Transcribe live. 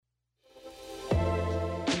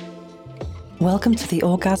Welcome to the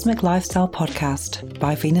Orgasmic Lifestyle Podcast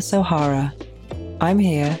by Venus O'Hara. I'm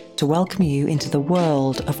here to welcome you into the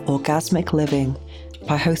world of orgasmic living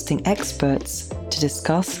by hosting experts to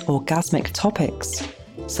discuss orgasmic topics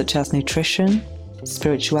such as nutrition,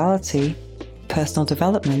 spirituality, personal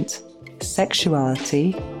development,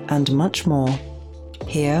 sexuality, and much more.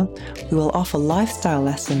 Here, we will offer lifestyle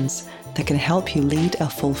lessons that can help you lead a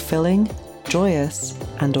fulfilling, joyous,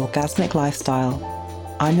 and orgasmic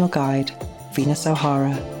lifestyle. I'm your guide, Venus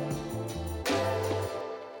O'Hara.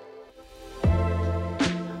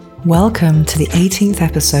 Welcome to the 18th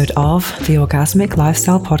episode of the Orgasmic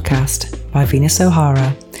Lifestyle Podcast by Venus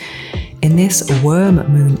O'Hara. In this Worm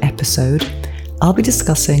Moon episode, I'll be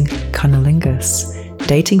discussing Cunnilingus,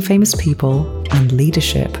 dating famous people, and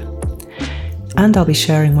leadership. And I'll be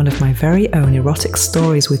sharing one of my very own erotic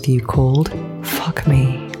stories with you called Fuck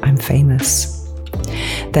Me, I'm Famous.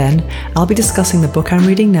 Then I'll be discussing the book I'm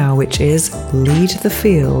reading now, which is Lead the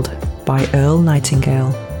Field by Earl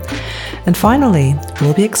Nightingale. And finally,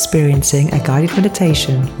 we'll be experiencing a guided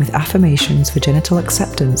meditation with affirmations for genital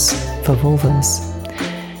acceptance for vulvas.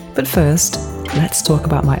 But first, let's talk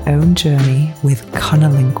about my own journey with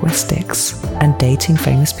cunnilinguistics and dating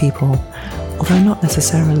famous people, although not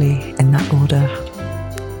necessarily in that order.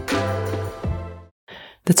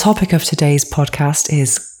 The topic of today's podcast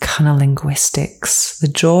is cunnilinguistics, the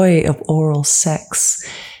joy of oral sex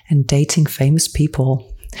and dating famous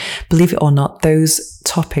people. Believe it or not, those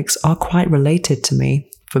topics are quite related to me,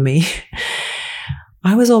 for me.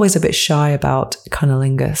 I was always a bit shy about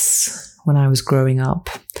cunnilingus when I was growing up.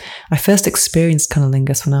 I first experienced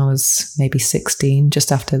cunnilingus when I was maybe 16,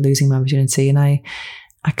 just after losing my virginity. And I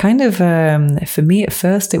kind of, for me at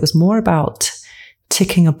first, it was more about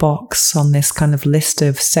ticking a box on this kind of list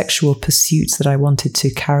of sexual pursuits that I wanted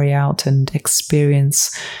to carry out and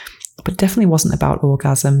experience, but definitely wasn't about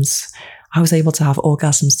orgasms. I was able to have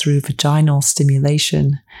orgasms through vaginal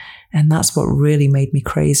stimulation, and that's what really made me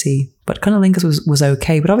crazy. But cunnilingus was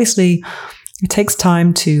okay, but obviously it takes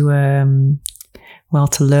time to learn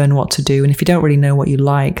what to do. And if you don't really know what you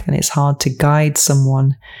like, then it's hard to guide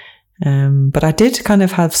someone. But I did kind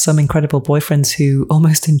of have some incredible boyfriends who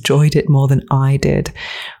almost enjoyed it more than I did,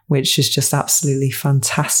 which is just absolutely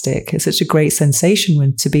fantastic. It's such a great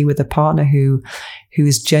sensation to be with a partner who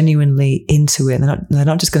is genuinely into it. They're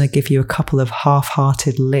not just going to give you a couple of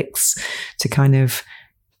half-hearted licks to kind of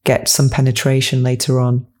get some penetration later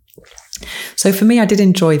on. So for me, I did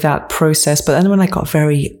enjoy that process. But then when I got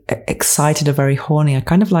very excited or very horny, I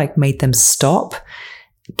kind of like made them stop,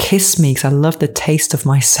 kiss me, because I love the taste of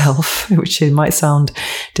myself, which it might sound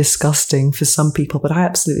disgusting for some people, but I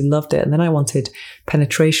absolutely loved it. And then I wanted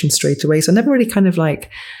penetration straight away. So I never really kind of like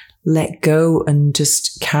let go and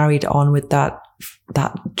just carried on with that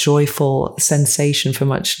joyful sensation for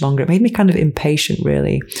much longer. It made me kind of impatient,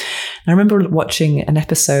 really. And I remember watching an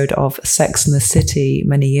episode of Sex and the City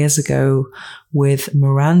many years ago with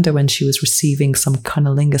Miranda when she was receiving some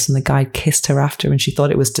cunnilingus and the guy kissed her after and she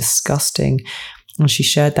thought it was disgusting. And she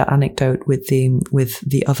shared that anecdote with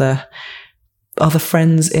the other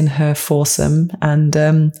friends in her foursome. And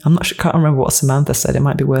I'm not sure, can't remember what Samantha said. It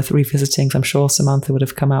might be worth revisiting, because I'm sure Samantha would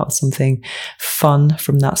have come out with something fun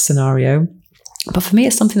from that scenario. But for me,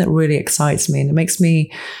 it's something that really excites me, and it makes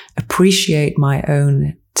me appreciate my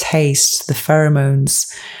own taste, the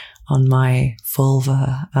pheromones on my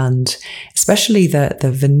vulva, and especially the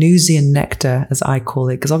Venusian nectar, as I call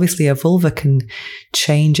it, because obviously a vulva can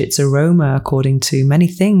change its aroma according to many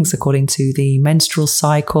things, according to the menstrual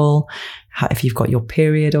cycle, if you've got your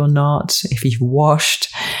period or not, if you've washed.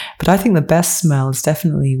 But I think the best smell is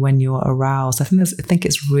definitely when you're aroused. I think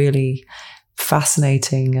it's really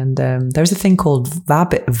fascinating. And there's a thing called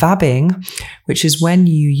vabbing, which is when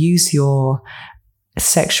you use your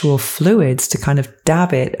sexual fluids to kind of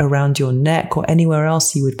dab it around your neck or anywhere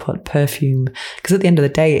else you would put perfume, because at the end of the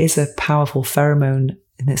day it is a powerful pheromone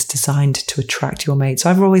and it's designed to attract your mate. So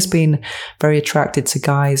I've always been very attracted to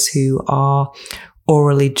guys who are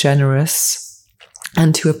orally generous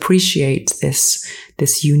and who appreciate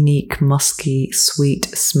this unique, musky, sweet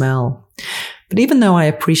smell. But even though I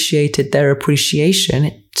appreciated their appreciation,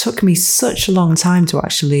 it took me such a long time to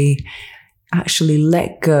actually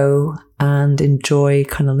let go and enjoy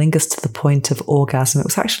cunnilingus to the point of orgasm. It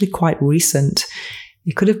was actually quite recent.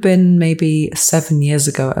 It could have been maybe 7 years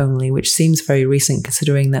ago only, which seems very recent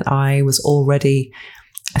considering that I was already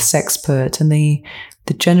a sexpert. And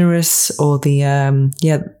the generous, or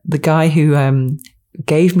the guy who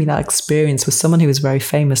gave me that experience was someone who was very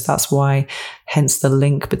famous. That's why, hence the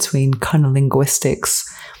link between cunnilinguistics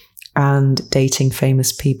and dating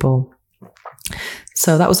famous people.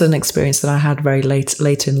 So that was an experience that I had very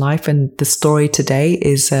late in life. And the story today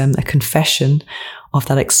is a confession of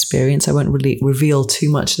that experience. I won't really reveal too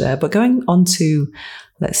much there, but going on to,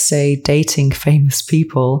 let's say, dating famous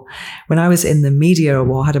people. When I was in the media,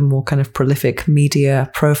 or had a more kind of prolific media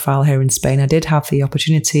profile here in Spain, I did have the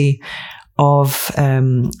opportunity of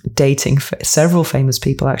dating several famous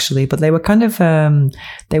people, actually, but they were kind of,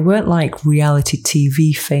 they weren't like reality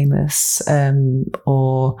TV famous,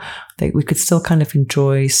 we could still kind of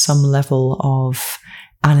enjoy some level of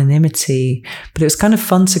anonymity, but it was kind of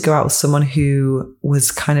fun to go out with someone who was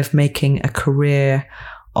kind of making a career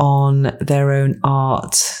on their own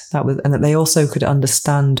art, and that they also could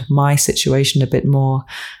understand my situation a bit more,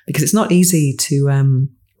 because it's not easy to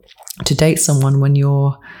date someone when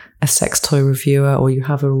you're a sex toy reviewer or you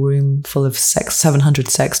have a room full of 700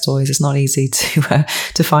 sex toys. It's not easy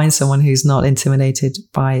to find someone who's not intimidated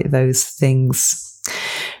by those things.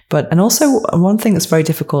 And also one thing that's very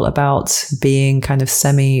difficult about being kind of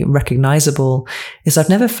semi-recognizable is I've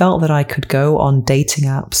never felt that I could go on dating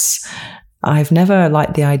apps. I've never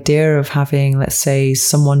liked the idea of having, let's say,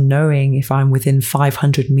 someone knowing if I'm within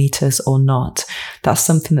 500 meters or not. That's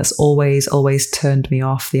something that's always turned me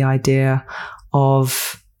off, the idea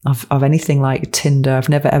of anything like Tinder. I've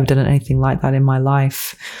never ever done anything like that in my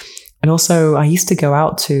life. And also I used to go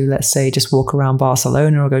out to, let's say, just walk around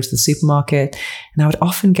Barcelona or go to the supermarket, and I would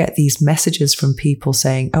often get these messages from people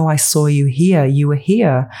saying, "Oh, I saw you here, you were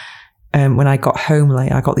here." When I got home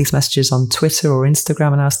late, I got these messages on Twitter or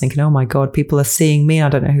Instagram, and I was thinking, oh my God, people are seeing me. I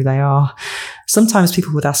don't know who they are. Sometimes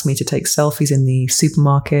people would ask me to take selfies in the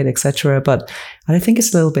supermarket, etc. But I think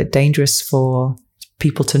it's a little bit dangerous for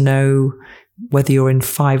people to know whether you're in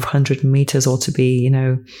 500 meters or to be,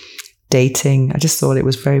 dating. I just thought it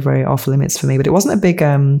was very, very off limits for me. But it wasn't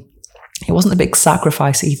a big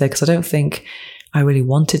sacrifice either, because I don't think I really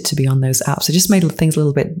wanted to be on those apps. It just made things a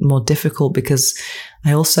little bit more difficult, because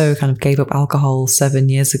I also kind of gave up alcohol 7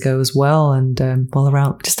 years ago as well. And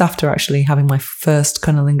around just after actually having my first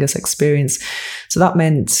Cunnilingus experience. So that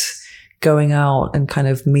meant going out and kind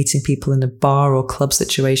of meeting people in a bar or club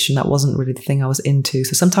situation. That wasn't really the thing I was into.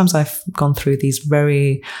 So sometimes I've gone through these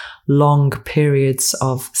very long periods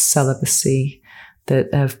of celibacy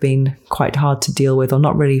that have been quite hard to deal with, or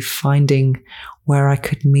not really finding where I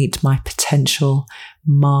could meet my potential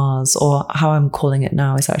Mars, or how I'm calling it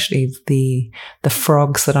now is actually the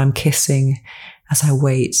frogs that I'm kissing as I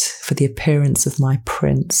wait for the appearance of my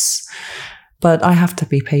prince. But I have to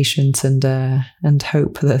be patient and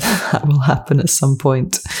hope that will happen at some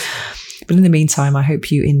point. But in the meantime, I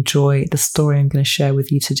hope you enjoy the story I'm going to share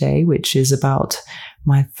with you today, which is about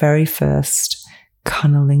my very first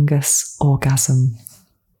Cunnilingus orgasm.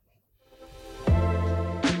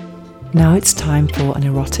 Now it's time for an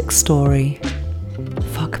erotic story.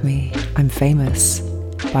 Fuck Me, I'm Famous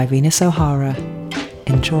by Venus O'Hara.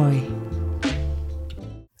 Enjoy.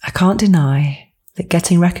 I can't deny that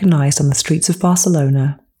getting recognized on the streets of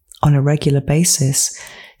Barcelona on a regular basis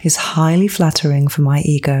is highly flattering for my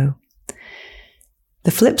ego.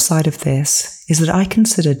 The flip side of this is that I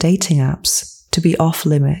consider dating apps to be off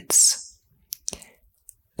limits.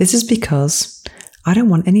 This is because I don't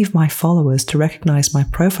want any of my followers to recognize my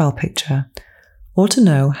profile picture or to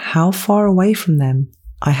know how far away from them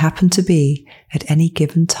I happen to be at any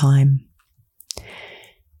given time.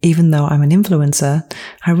 Even though I'm an influencer,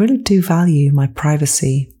 I really do value my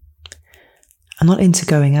privacy. I'm not into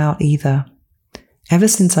going out either. Ever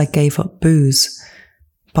since I gave up booze,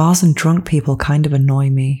 bars and drunk people kind of annoy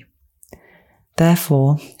me.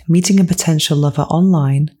 Therefore, meeting a potential lover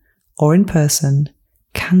online or in person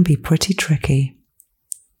can be pretty tricky.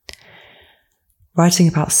 Writing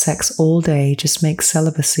about sex all day just makes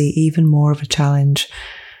celibacy even more of a challenge.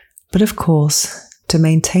 But of course, to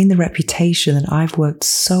maintain the reputation that I've worked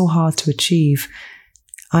so hard to achieve,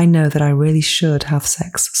 I know that I really should have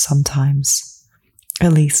sex sometimes.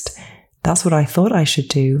 At least, that's what I thought I should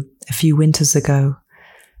do a few winters ago.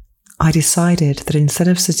 I decided that instead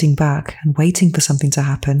of sitting back and waiting for something to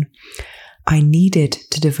happen, I needed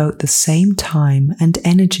to devote the same time and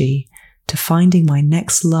energy to finding my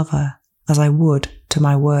next lover as I would to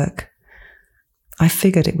my work. I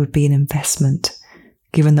figured it would be an investment,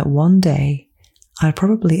 given that one day I'd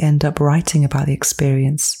probably end up writing about the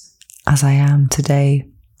experience as I am today.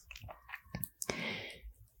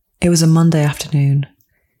 It was a Monday afternoon,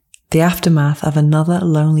 the aftermath of another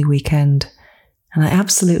lonely weekend, and I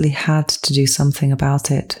absolutely had to do something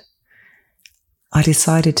about it. I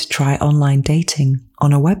decided to try online dating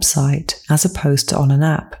on a website as opposed to on an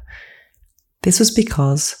app. This was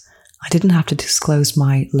because I didn't have to disclose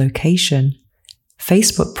my location,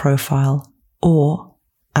 Facebook profile, or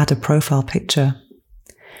add a profile picture.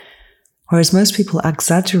 Whereas most people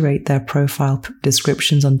exaggerate their profile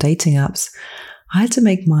descriptions on dating apps, I had to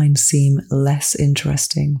make mine seem less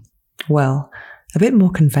interesting. Well, a bit more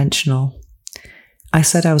conventional. I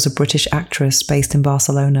said I was a British actress based in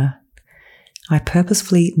Barcelona. I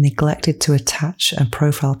purposefully neglected to attach a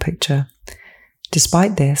profile picture.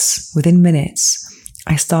 Despite this, within minutes,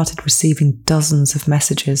 I started receiving dozens of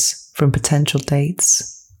messages from potential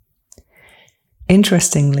dates.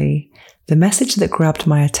 Interestingly, the message that grabbed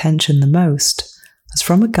my attention the most was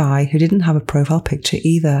from a guy who didn't have a profile picture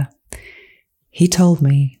either. He told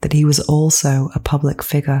me that he was also a public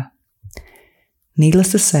figure.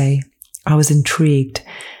 Needless to say, I was intrigued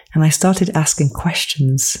and I started asking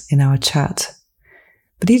questions in our chat.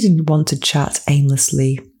 But he didn't want to chat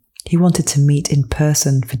aimlessly. He wanted to meet in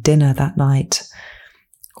person for dinner that night.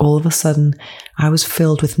 All of a sudden, I was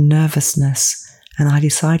filled with nervousness and I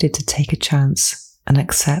decided to take a chance and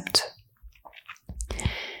accept.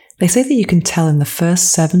 They say that you can tell in the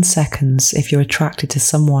first 7 seconds if you're attracted to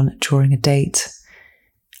someone during a date.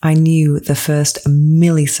 I knew the first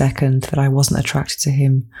millisecond that I wasn't attracted to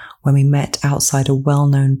him when we met outside a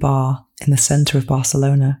well-known bar in the centre of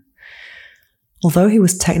Barcelona. Although he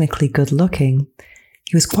was technically good looking,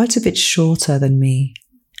 he was quite a bit shorter than me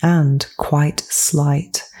and quite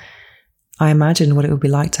slight. I imagined what it would be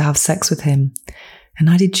like to have sex with him, and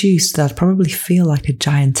I deduced that I'd probably feel like a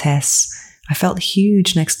giantess. I felt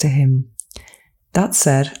huge next to him. That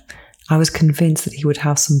said, I was convinced that he would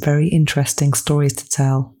have some very interesting stories to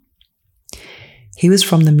tell. He was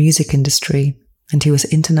from the music industry, and he was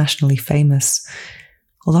internationally famous.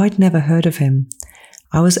 Although I'd never heard of him,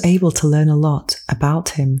 I was able to learn a lot about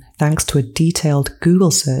him thanks to a detailed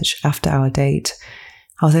Google search after our date.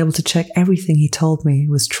 I was able to check everything he told me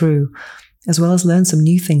was true, as well as learn some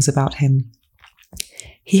new things about him.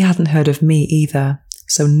 He hadn't heard of me either,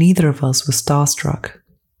 so neither of us were starstruck.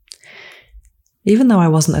 Even though I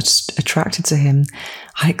wasn't attracted to him,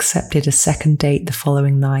 I accepted a second date the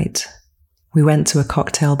following night. We went to a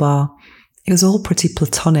cocktail bar. It was all pretty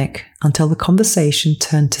platonic until the conversation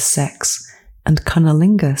turned to sex, and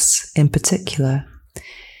Cunnilingus in particular.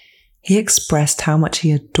 He expressed how much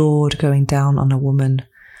he adored going down on a woman.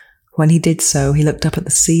 When he did so, he looked up at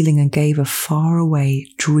the ceiling and gave a faraway,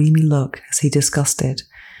 dreamy look as he discussed it.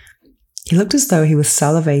 He looked as though he was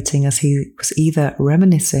salivating as he was either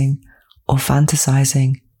reminiscing or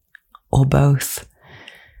fantasizing, or both.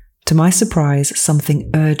 To my surprise,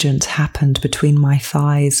 something urgent happened between my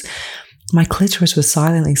thighs. My clitoris was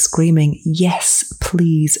silently screaming, "Yes,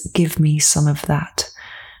 please give me some of that,"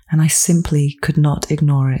 and I simply could not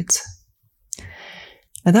ignore it.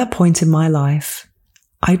 At that point in my life,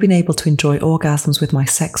 I'd been able to enjoy orgasms with my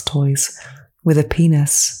sex toys, with a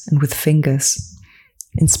penis and with fingers.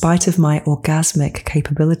 In spite of my orgasmic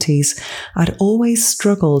capabilities, I'd always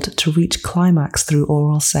struggled to reach climax through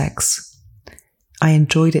oral sex. I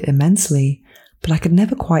enjoyed it immensely, but I could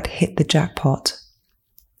never quite hit the jackpot.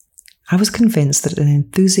 I was convinced that an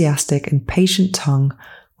enthusiastic and patient tongue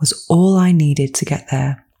was all I needed to get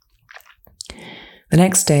there. The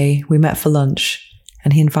next day, we met for lunch,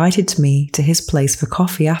 and he invited me to his place for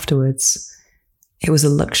coffee afterwards. It was a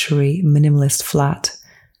luxury, minimalist flat,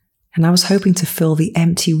 and I was hoping to fill the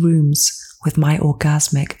empty rooms with my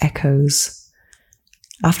orgasmic echoes.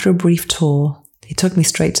 After a brief tour, he took me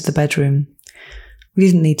straight to the bedroom. We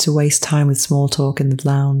didn't need to waste time with small talk in the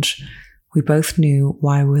lounge. We both knew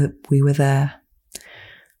why we were there.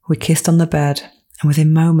 We kissed on the bed, and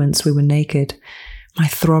within moments we were naked. My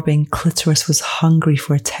throbbing clitoris was hungry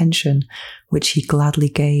for attention, which he gladly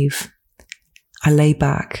gave. I lay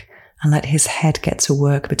back and let his head get to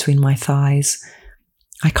work between my thighs.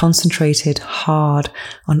 I concentrated hard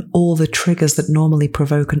on all the triggers that normally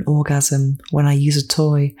provoke an orgasm when I use a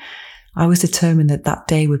toy. I was determined that that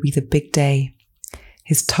day would be the big day.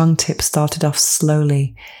 His tongue tip started off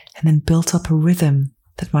slowly and then built up a rhythm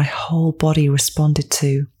that my whole body responded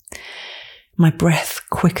to. My breath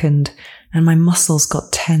quickened and my muscles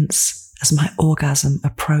got tense as my orgasm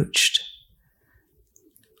approached.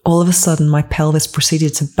 All of a sudden, my pelvis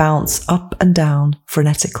proceeded to bounce up and down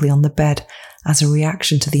frenetically on the bed as a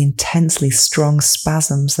reaction to the intensely strong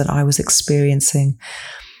spasms that I was experiencing.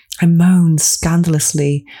 I moaned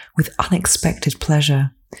scandalously with unexpected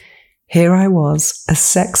pleasure. Here I was, a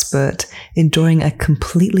sexpert, enjoying a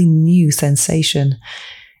completely new sensation.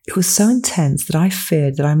 It was so intense that I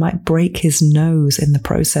feared that I might break his nose in the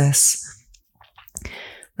process.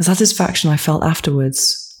 The satisfaction I felt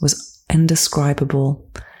afterwards was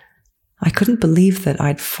indescribable. I couldn't believe that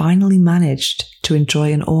I'd finally managed to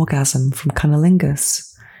enjoy an orgasm from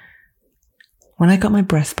Cunnilingus. When I got my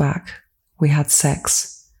breath back, we had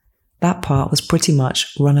sex. that part was pretty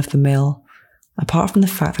much run of the mill, apart from the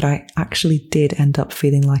fact that I actually did end up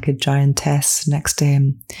feeling like a giantess next to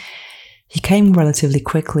him. He came relatively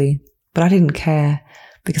quickly, but I didn't care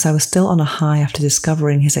because I was still on a high after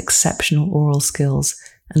discovering his exceptional oral skills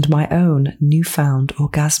and my own newfound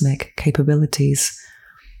orgasmic capabilities.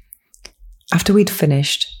 After we'd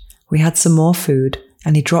finished, we had some more food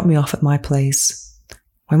and he dropped me off at my place.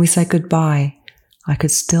 When we said goodbye, I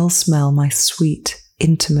could still smell my sweet,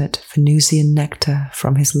 intimate Venusian nectar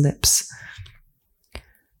from his lips.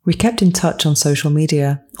 We kept in touch on social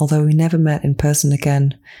media, although we never met in person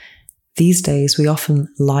again. These days, we often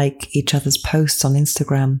like each other's posts on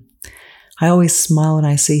Instagram. I always smile when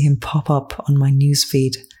I see him pop up on my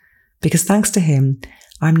newsfeed, because thanks to him,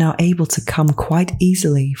 I'm now able to come quite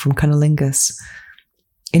easily from Cunnilingus.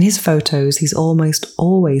 In his photos, he's almost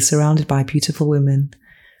always surrounded by beautiful women.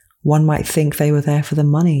 One might think they were there for the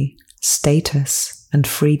money, status, and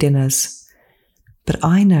free dinners. But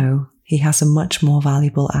I know he has a much more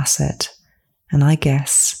valuable asset, and I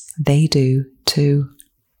guess they do too.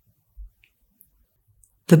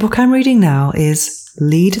 The book I'm reading now is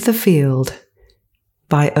Lead the Field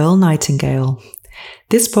by Earl Nightingale.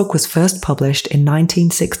 This book was first published in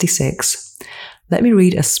 1966. Let me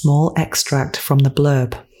read a small extract from the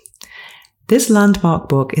blurb. This landmark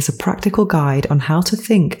book is a practical guide on how to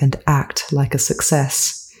think and act like a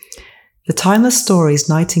success. The timeless stories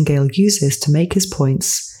Nightingale uses to make his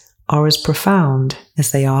points are as profound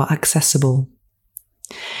as they are accessible.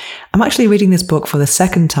 I'm actually reading this book for the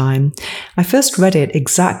second time. I first read it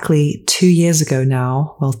exactly 2 years ago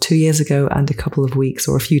now. Well, 2 years ago and a couple of weeks,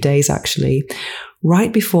 or a few days actually,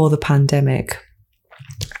 right before the pandemic.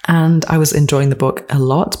 And I was enjoying the book a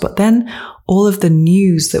lot, but then all of the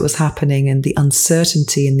news that was happening and the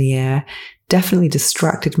uncertainty in the air definitely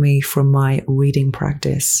distracted me from my reading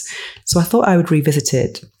practice. So I thought I would revisit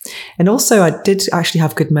it. And also I did actually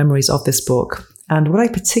have good memories of this book. And what I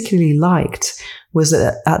particularly liked was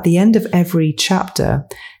that at the end of every chapter,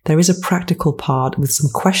 there is a practical part with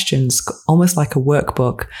some questions, almost like a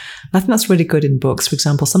workbook. And I think that's really good in books. For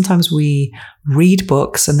example, sometimes we read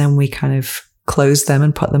books and then we kind of close them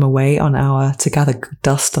and put them away to gather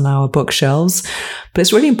dust on our bookshelves. But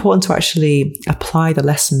it's really important to actually apply the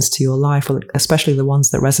lessons to your life, especially the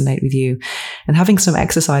ones that resonate with you. And having some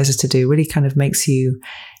exercises to do really kind of makes you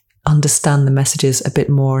understand the messages a bit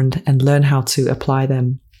more and learn how to apply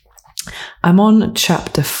them. I'm on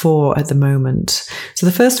chapter 4 at the moment. So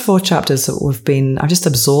the first 4 chapters that I've just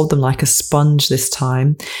absorbed them like a sponge this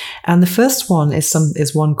time. And the first one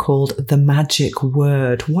is one called The Magic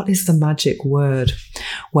Word. What is the magic word?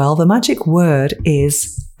 Well, the magic word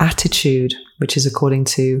is attitude, which is according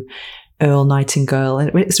to Earl Nightingale.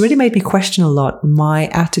 And it's really made me question a lot my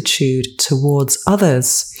attitude towards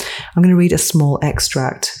others. I'm going to read a small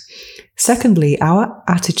extract. Secondly, our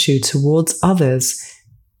attitude towards others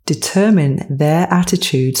determine their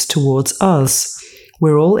attitudes towards us.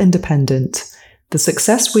 We're all independent. The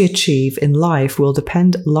success we achieve in life will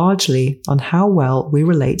depend largely on how well we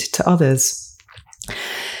relate to others.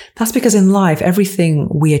 That's because in life, everything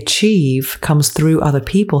we achieve comes through other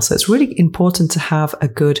people. So it's really important to have a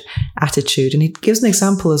good attitude. And he gives an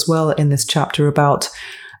example as well in this chapter about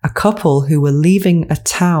a couple who were leaving a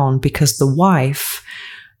town because the wife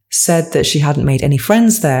said that she hadn't made any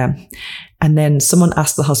friends there. And then someone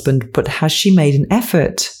asked the husband, but has she made an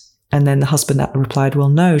effort? And then the husband replied, well,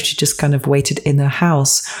 no, she just kind of waited in her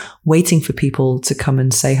house, waiting for people to come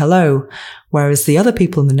and say hello. Whereas the other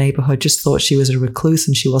people in the neighborhood just thought she was a recluse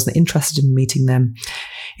and she wasn't interested in meeting them.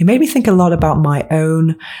 It made me think a lot about my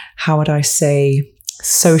own, how would I say,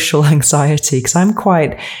 social anxiety, because I'm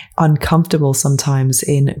quite uncomfortable sometimes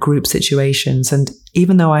in group situations. And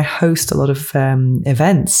even though I host a lot of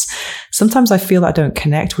events, sometimes I feel that I don't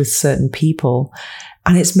connect with certain people.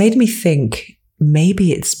 And it's made me think,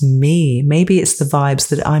 maybe it's me, maybe it's the vibes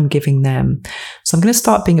that I'm giving them. So I'm going to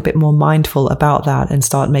start being a bit more mindful about that and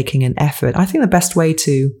start making an effort. I think the best way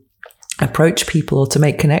to approach people or to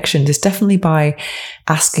make connections is definitely by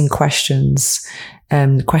asking questions,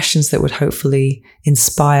 questions that would hopefully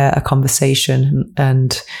inspire a conversation.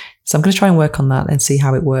 And so I'm going to try and work on that and see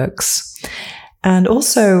how it works. And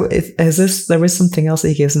also, there is something else that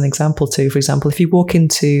he gives an example to. For example, if you walk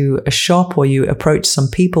into a shop or you approach some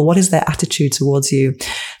people, what is their attitude towards you?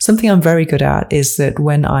 Something I'm very good at is that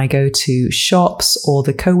when I go to shops or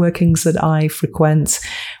the co-workings that I frequent,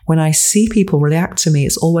 when I see people react to me,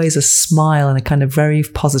 it's always a smile and a kind of very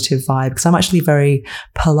positive vibe, because I'm actually very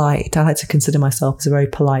polite. I like to consider myself as a very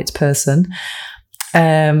polite person.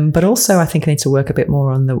 But also I think I need to work a bit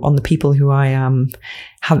more on the people who I am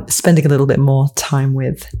spending a little bit more time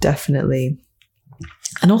with, definitely.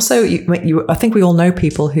 And also, I think we all know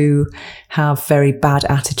people who have very bad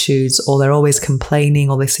attitudes, or they're always complaining,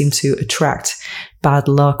 or they seem to attract bad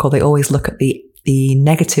luck, or they always look at the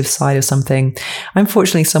negative side of something. I'm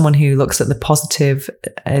fortunately someone who looks at the positive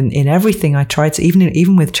in everything. I try to,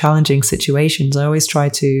 even with challenging situations, I always try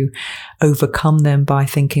to overcome them by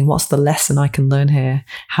thinking, what's the lesson I can learn here?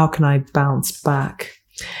 How can I bounce back?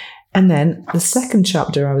 And then the second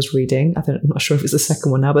chapter I was reading, I'm not sure if it's the second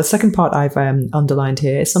one now, but the second part I've underlined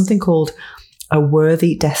here is something called a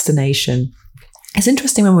worthy destination. It's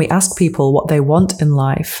interesting when we ask people what they want in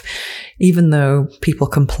life, even though people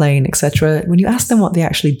complain, etc. When you ask them what they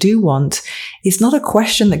actually do want, it's not a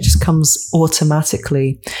question that just comes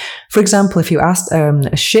automatically. For example, if you ask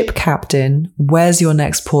a ship captain, where's your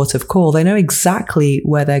next port of call? They know exactly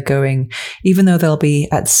where they're going. Even though they'll be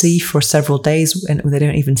at sea for several days and they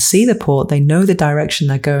don't even see the port, they know the direction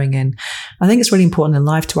they're going in. I think it's really important in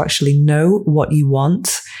life to actually know what you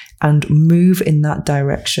want and move in that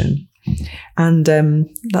direction. And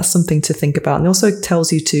that's something to think about. And it also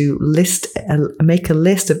tells you to make a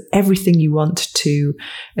list of everything you want to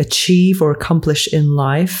achieve or accomplish in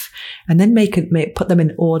life, and then put them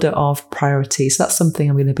in order of priority. So that's something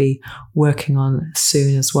I'm going to be working on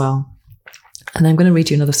soon as well. And I'm going to read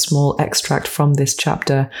you another small extract from this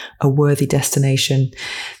chapter, A Worthy Destination.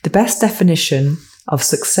 The best definition of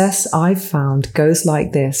success I've found goes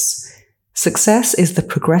like this: success is the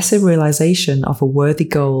progressive realization of a worthy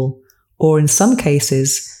goal, or in some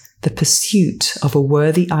cases, the pursuit of a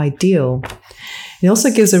worthy ideal. It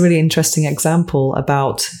also gives a really interesting example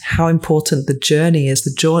about how important the journey is.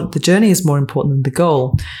 The journey is more important than the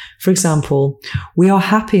goal. For example, we are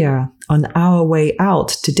happier on our way out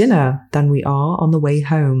to dinner than we are on the way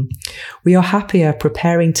home. We are happier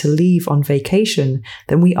preparing to leave on vacation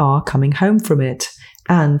than we are coming home from it.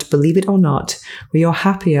 And believe it or not, we are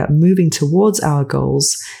happier moving towards our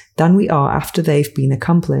goals than we are after they've been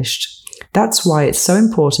accomplished. That's why it's so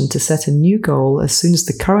important to set a new goal as soon as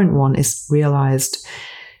the current one is realized.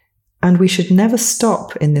 And we should never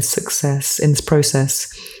stop in this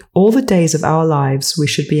process. All the days of our lives, we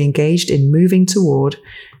should be engaged in moving toward,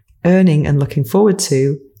 earning and looking forward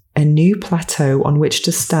to a new plateau on which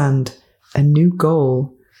to stand, a new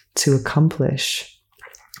goal to accomplish.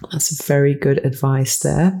 That's very good advice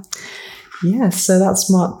there. Yes, so that's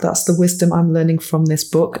the wisdom I'm learning from this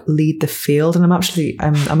book, Lead the Field, and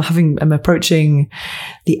I'm approaching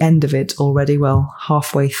the end of it already, well,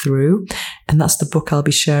 halfway through, and that's the book I'll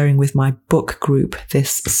be sharing with my book group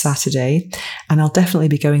this Saturday, and I'll definitely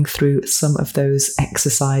be going through some of those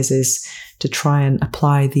exercises to try and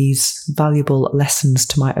apply these valuable lessons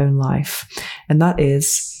to my own life, and that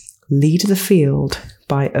is Lead the Field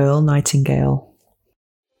by Earl Nightingale.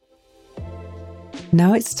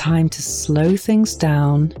 Now it's time to slow things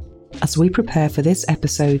down as we prepare for this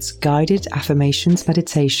episode's guided affirmations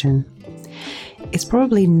meditation. It's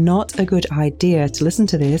probably not a good idea to listen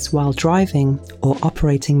to this while driving or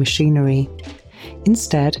operating machinery.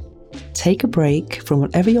 Instead, take a break from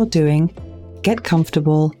whatever you're doing, get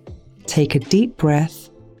comfortable, take a deep breath,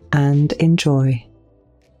 and enjoy.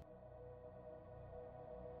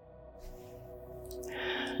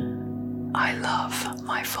 I love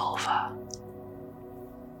my vulva.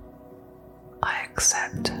 I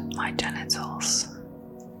accept my genitals.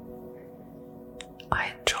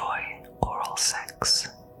 I enjoy oral sex.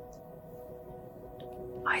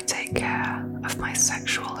 I take care of my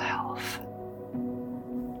sexual health.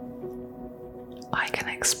 I can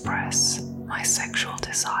express my sexual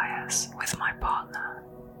desires with my partner.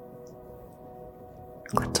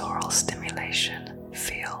 Clitoral stimulation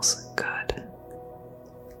feels good.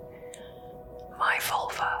 My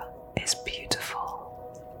vulva is beautiful.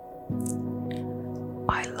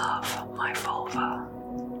 I love my vulva.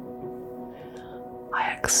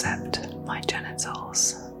 I accept my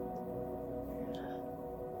genitals.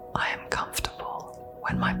 I am comfortable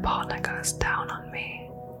when my partner goes down on me.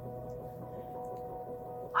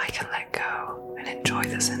 I can let go and enjoy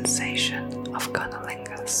the sensation of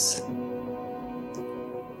Cunnilingus.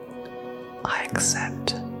 I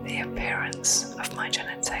accept the appearance of my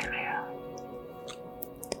genitalia.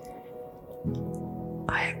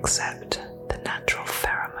 I accept the natural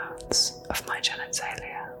pheromones of my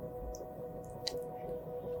genitalia.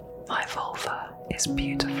 My vulva is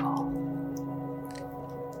beautiful.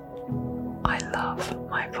 I love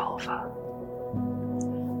my vulva.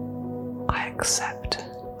 I accept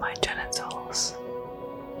my genitals.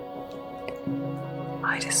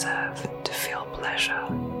 I deserve to feel pleasure.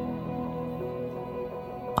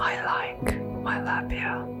 I like my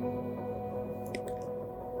labia.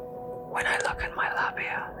 When I look at my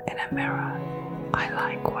labia in a mirror, I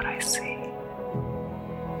like what I see.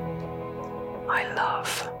 I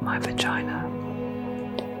love my vagina.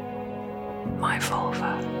 My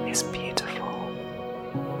vulva is beautiful.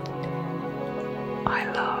 I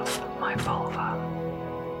love my vulva.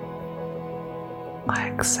 I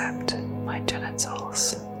accept my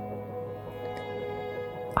genitals.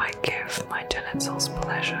 I give my genitals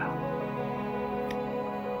pleasure.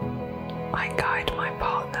 I guide my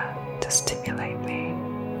partner to stimulate me.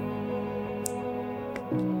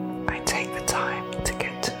 I take the time to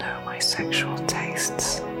get to know my sexual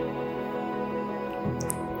tastes.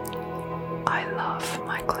 I love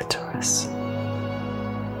my clitoris.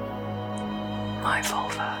 My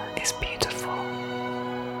vulva is beautiful.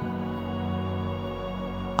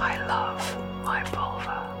 I love my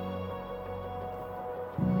vulva.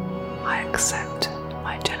 I accept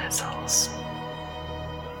my genitals.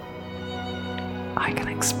 I can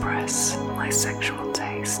express my sexual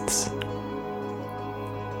tastes.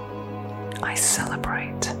 I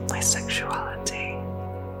celebrate my sexuality.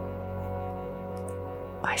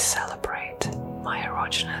 I celebrate my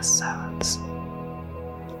erogenous zones.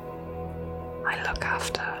 I look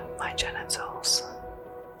after my genitals.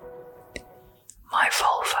 My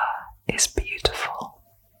vulva is beautiful.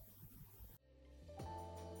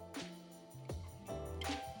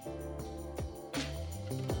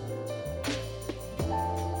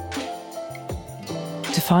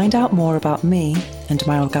 To find out more about me and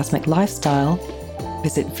my orgasmic lifestyle,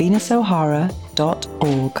 visit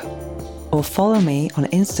venusohara.org or follow me on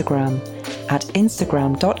Instagram at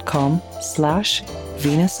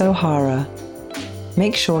instagram.com/venusohara.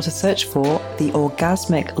 Make sure to search for the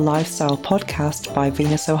Orgasmic Lifestyle Podcast by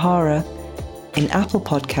Venus O'Hara in Apple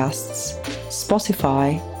Podcasts,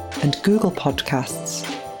 Spotify, and Google Podcasts,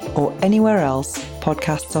 or anywhere else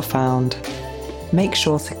podcasts are found. Make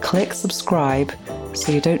sure to click subscribe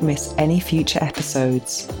so you don't miss any future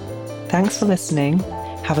episodes. Thanks for listening,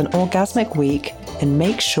 have an orgasmic week, and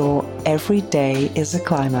make sure every day is a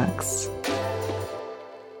climax.